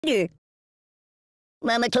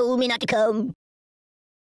Mama told me not to come.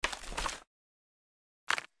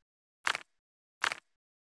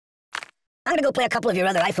 I'm gonna go play a couple of your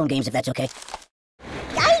other iPhone games if that's okay.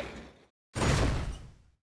 Yay!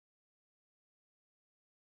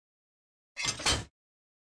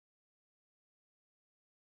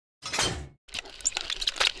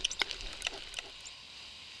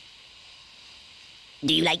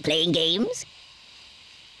 Do you like playing games?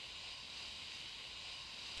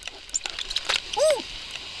 Ooh.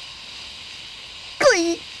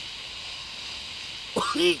 Glee.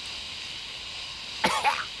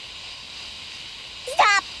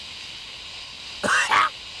 Stop!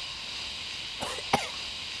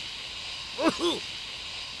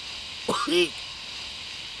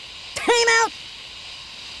 Time out!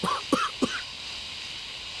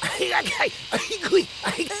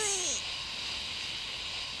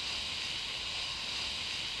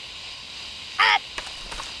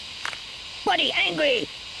 Buddy, angry!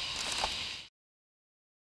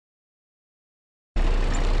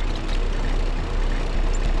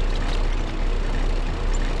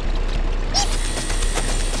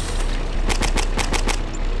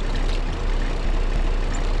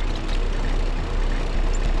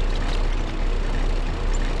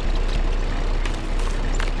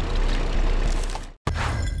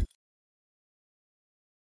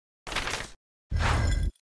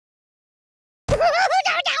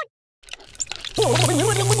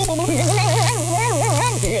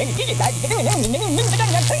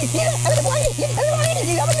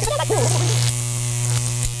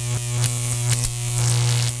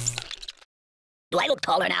 Do I look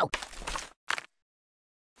taller now?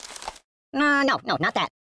 No, not that.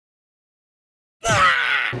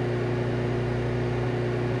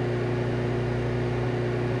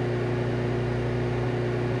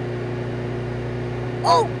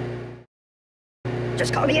 Oh!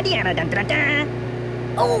 Just call me Indiana, dun dun dun!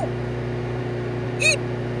 Oh! Eep!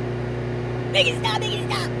 Make it stop, make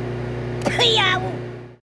it stop! Yow!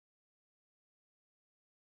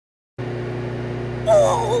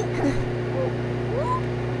 Oh!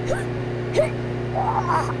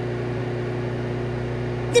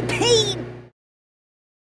 The pain!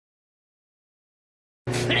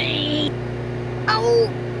 Ow!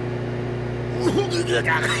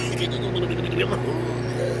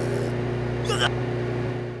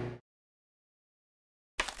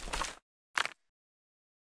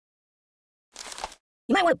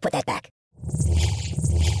 You might want to put that back.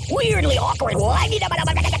 Weirdly awkward. I'm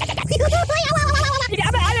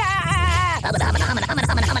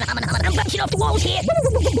bouncing off the walls here.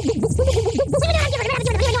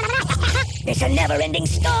 It's a never-ending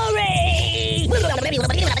story.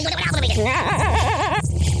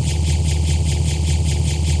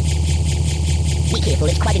 Be careful,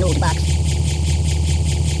 it's quite an old box.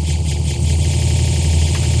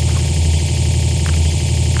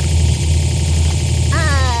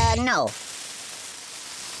 No.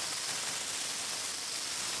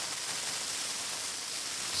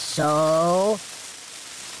 So...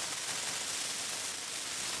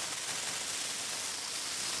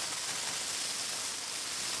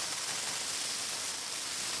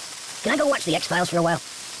 Can I go watch the X-Files for a while?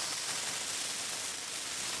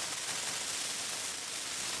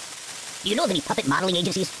 Do you know of any puppet modeling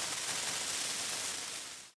agencies?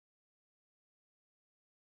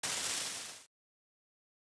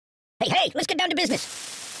 Hey, let's get down to business.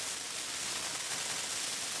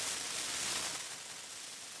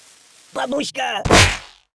 Babushka!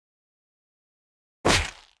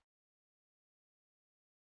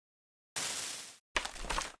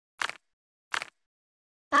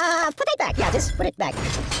 Put it back. Yeah, just put it back.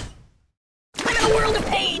 I'm in a world of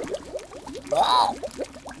pain! Oh!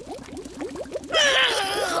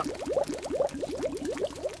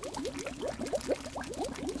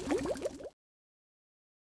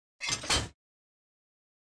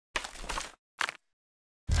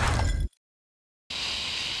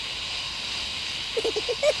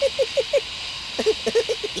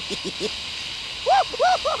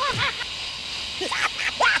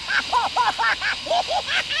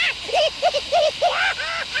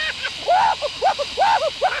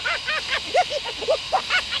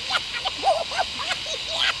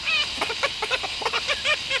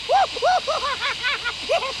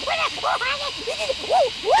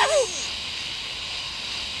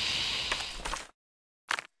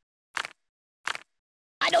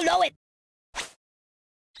 I don't know it.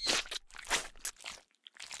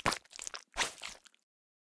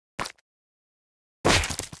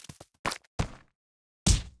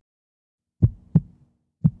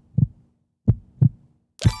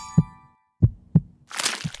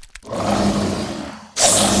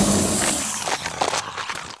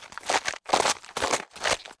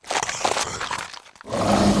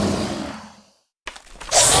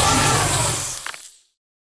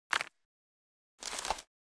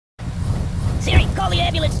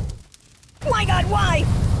 why?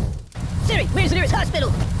 Siri, where's the nearest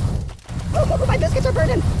hospital? Oh, my biscuits are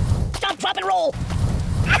burning. Stop, drop, and roll.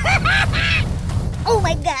 Oh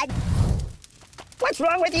my god! What's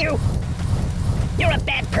wrong with you? You're a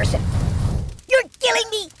bad person. You're killing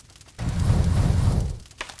me!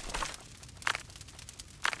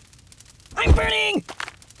 I'm burning!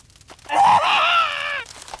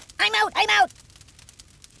 I'm out! I'm out!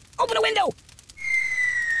 Open a window!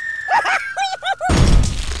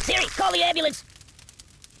 Siri, call the ambulance!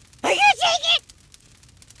 Are you take it?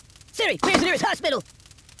 Siri, where's the nearest hospital?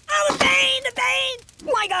 Oh, the pain! The pain!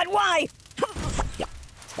 My God, why?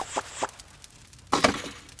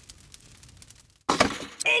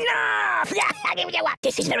 Enough!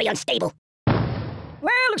 This is very unstable.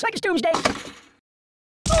 Well, looks like it's doomsday.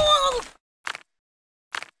 Oh!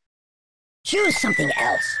 Choose something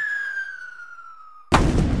else.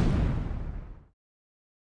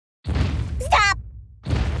 Stop!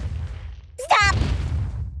 Stop!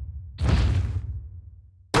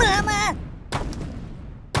 Mama!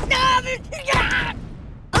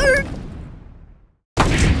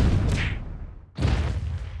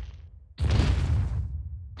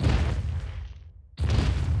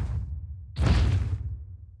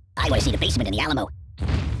 I want to see the basement in the Alamo.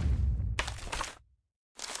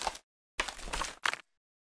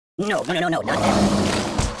 No, not that.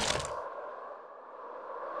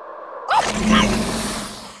 Oh, God!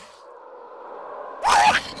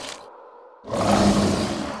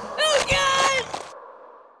 Oh, God!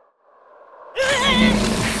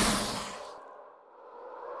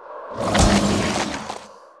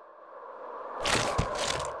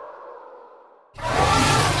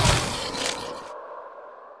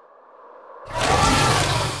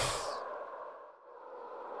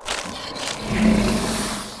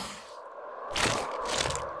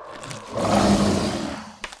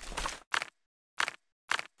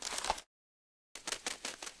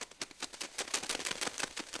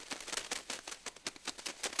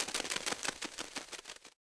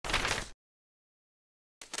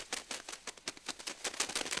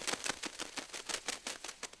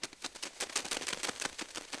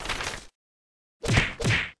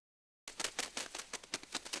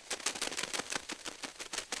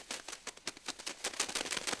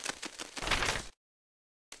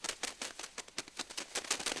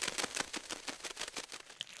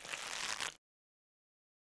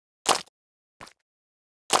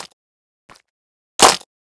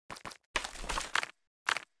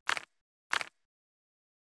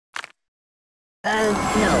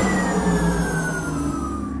 No.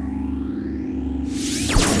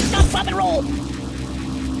 Stop, drop, and roll!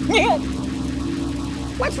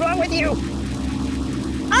 What's wrong with you?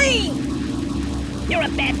 You're a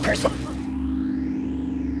bad person.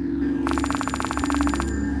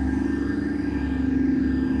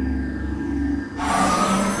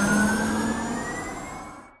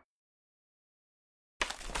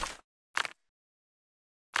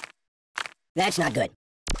 That's not good.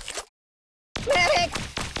 Medic!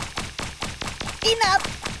 Enough!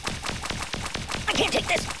 I can't take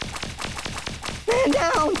this! Man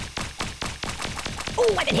down!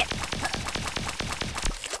 Oh, I've been hit!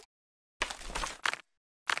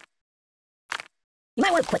 You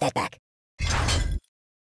might want to put that back.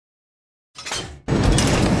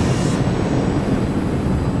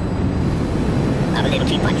 I'm a little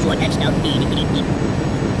teapot for that stuff.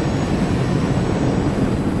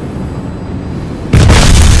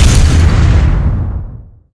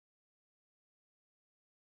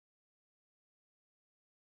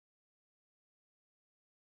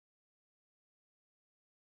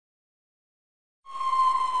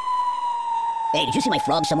 Hey, did you see my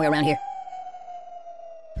frog somewhere around here?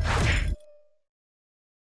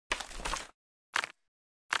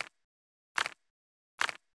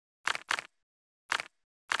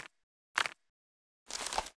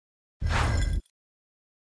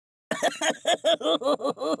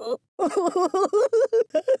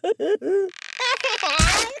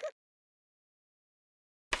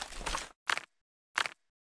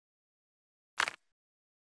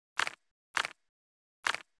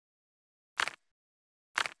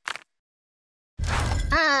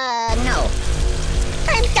 No.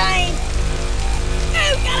 I'm dying!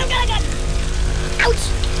 Oh, God! Ouch!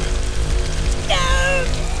 No!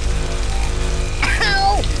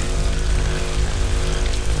 Ow!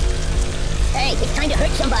 Hey, it's time to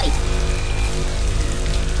hurt somebody.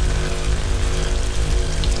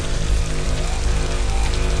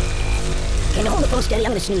 Can you hold the phone steady?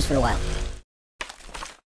 I'm gonna snooze for a while.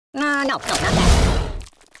 No, not that.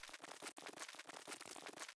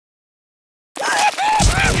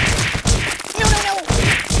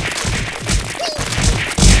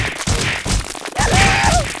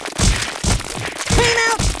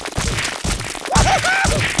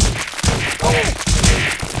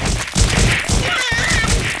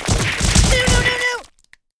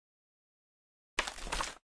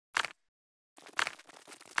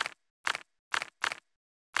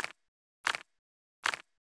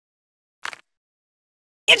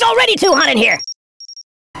 It's already too hot in here!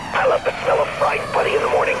 I love the smell of fried buddy in the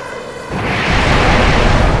morning.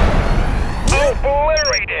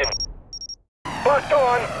 Obliterated! Locked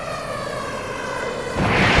on!